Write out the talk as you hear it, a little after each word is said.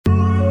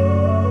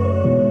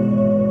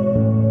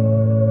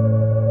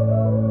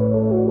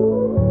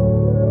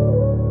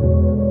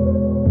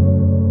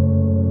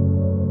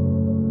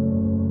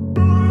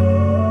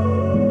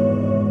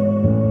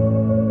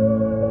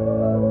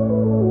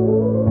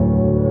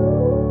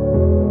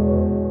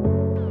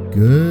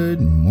Good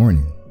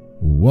morning.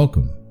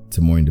 Welcome to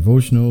Morning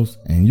Devotionals,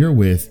 and you're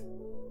with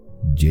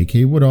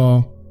J.K.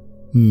 Woodall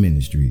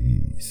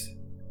Ministries.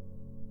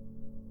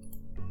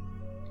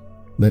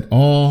 Let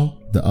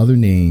all the other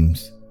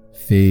names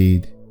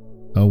fade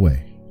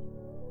away.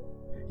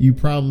 You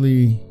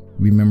probably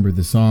remember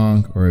the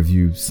song, or if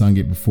you've sung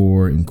it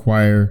before in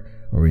choir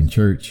or in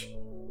church.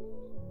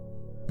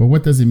 But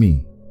what does it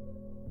mean?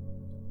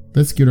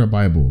 Let's get our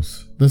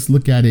Bibles. Let's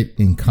look at it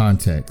in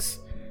context.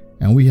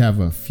 And we have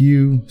a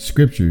few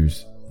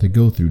scriptures to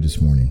go through this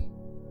morning.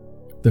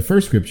 The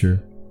first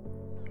scripture,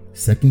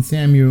 2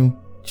 Samuel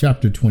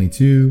chapter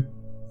 22,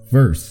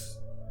 verse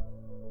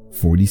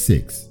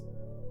 46.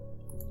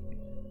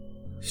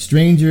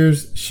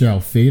 Strangers shall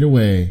fade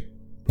away,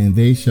 and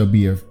they shall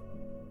be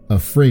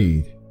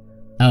afraid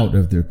out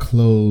of their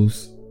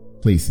closed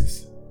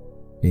places.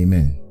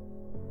 Amen.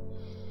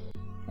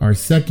 Our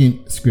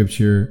second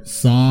scripture,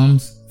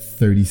 Psalms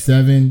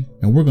 37,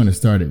 and we're going to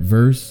start at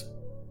verse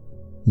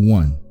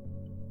 1.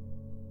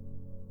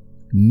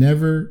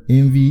 Never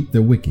envy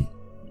the wicked.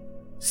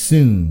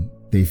 Soon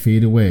they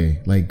fade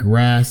away like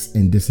grass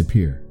and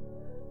disappear.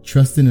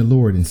 Trust in the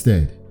Lord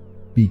instead.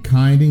 Be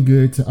kind and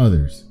good to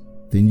others.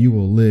 Then you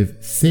will live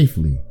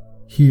safely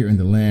here in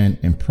the land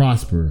and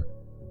prosper,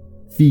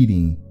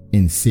 feeding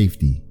in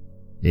safety.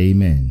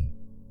 Amen.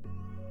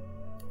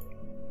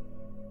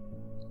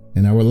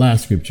 And our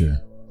last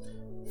scripture,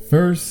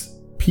 1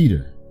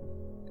 Peter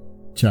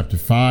chapter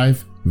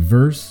 5,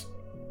 verse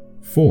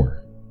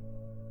 4.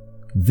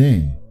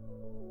 Then,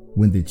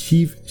 when the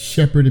chief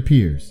shepherd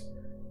appears,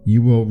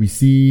 you will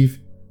receive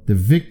the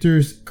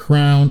victor's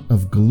crown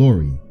of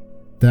glory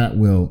that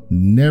will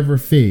never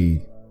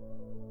fade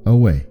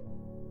away.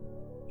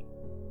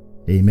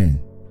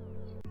 Amen.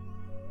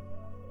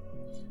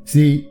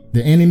 See,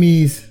 the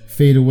enemies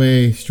fade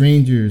away,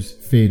 strangers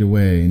fade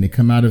away, and they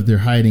come out of their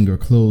hiding or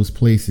closed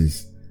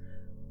places.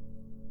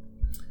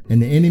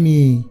 And the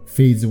enemy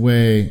fades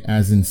away,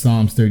 as in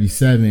Psalms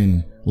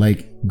 37,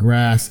 like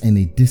grass, and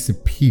they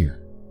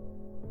disappear.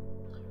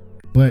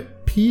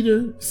 But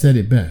Peter said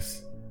it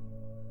best.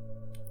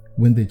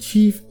 When the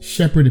chief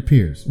shepherd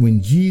appears,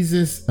 when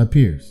Jesus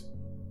appears,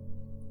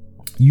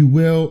 you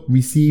will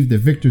receive the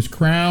victor's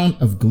crown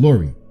of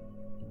glory,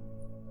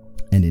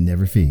 and it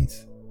never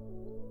fades.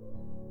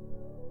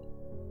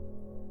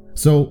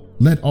 So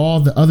let all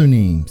the other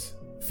names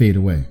fade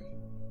away.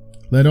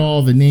 Let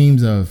all the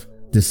names of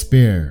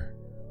despair,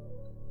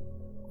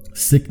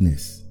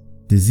 sickness,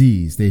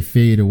 disease, they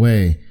fade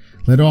away.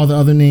 Let all the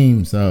other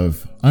names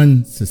of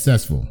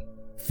unsuccessful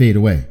fade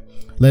away.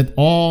 Let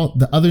all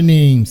the other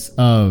names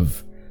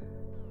of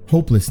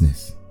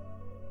hopelessness,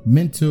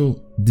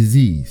 mental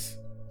disease,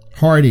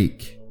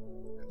 heartache,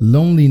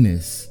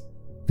 loneliness,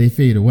 they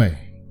fade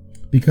away.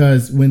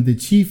 Because when the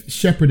chief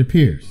shepherd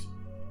appears,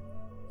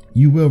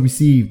 you will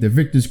receive the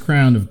victor's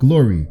crown of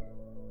glory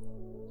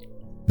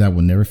that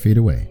will never fade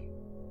away.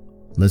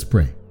 Let's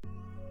pray.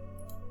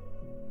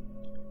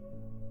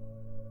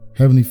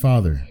 Heavenly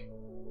Father,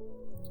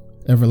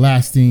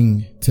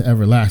 everlasting to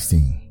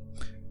everlasting,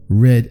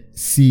 Red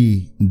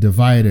Sea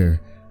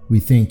divider, we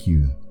thank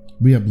you.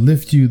 We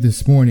uplift you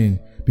this morning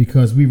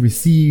because we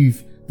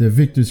receive the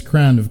victor's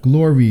crown of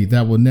glory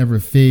that will never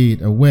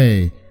fade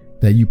away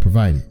that you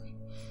provided.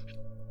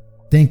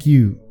 Thank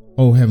you,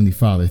 oh Heavenly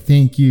Father.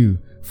 Thank you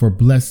for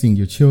blessing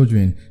your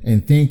children,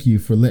 and thank you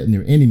for letting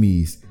their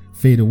enemies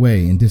fade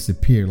away and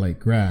disappear like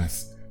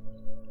grass.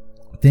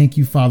 Thank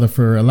you, Father,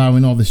 for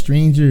allowing all the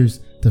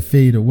strangers to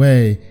fade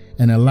away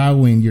and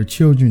allowing your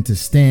children to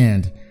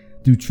stand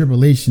through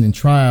tribulation and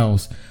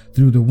trials,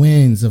 through the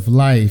winds of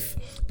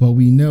life. But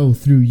we know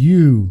through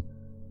you,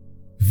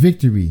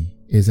 victory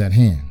is at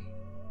hand.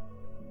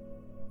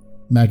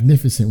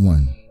 Magnificent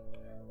One,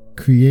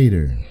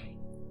 Creator,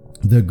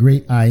 the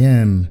great I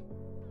Am,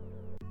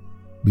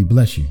 we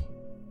bless you.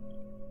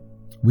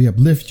 We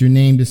uplift your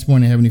name this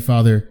morning, Heavenly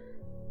Father,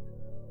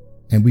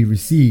 and we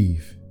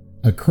receive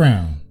a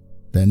crown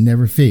that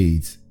never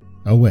fades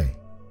away.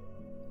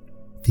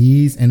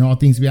 These and all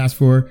things we ask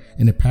for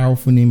in the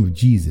powerful name of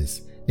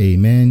Jesus.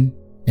 Amen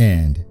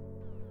and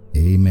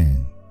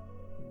amen.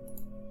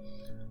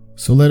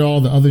 So let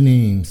all the other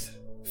names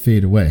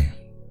fade away.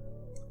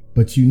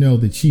 But you know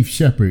the chief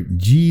shepherd,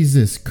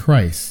 Jesus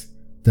Christ,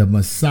 the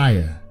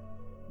Messiah,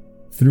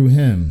 through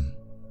him,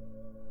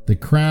 the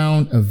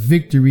crown of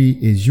victory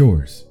is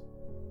yours,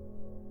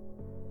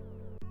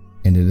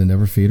 and it'll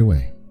never fade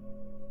away.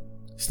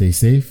 Stay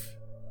safe.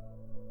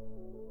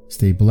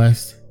 Stay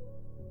blessed.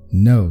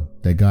 Know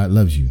that God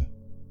loves you.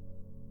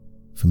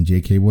 From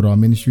J.K. Woodall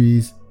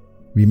Ministries,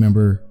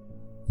 remember,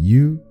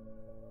 you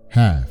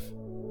have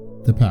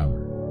the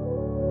power.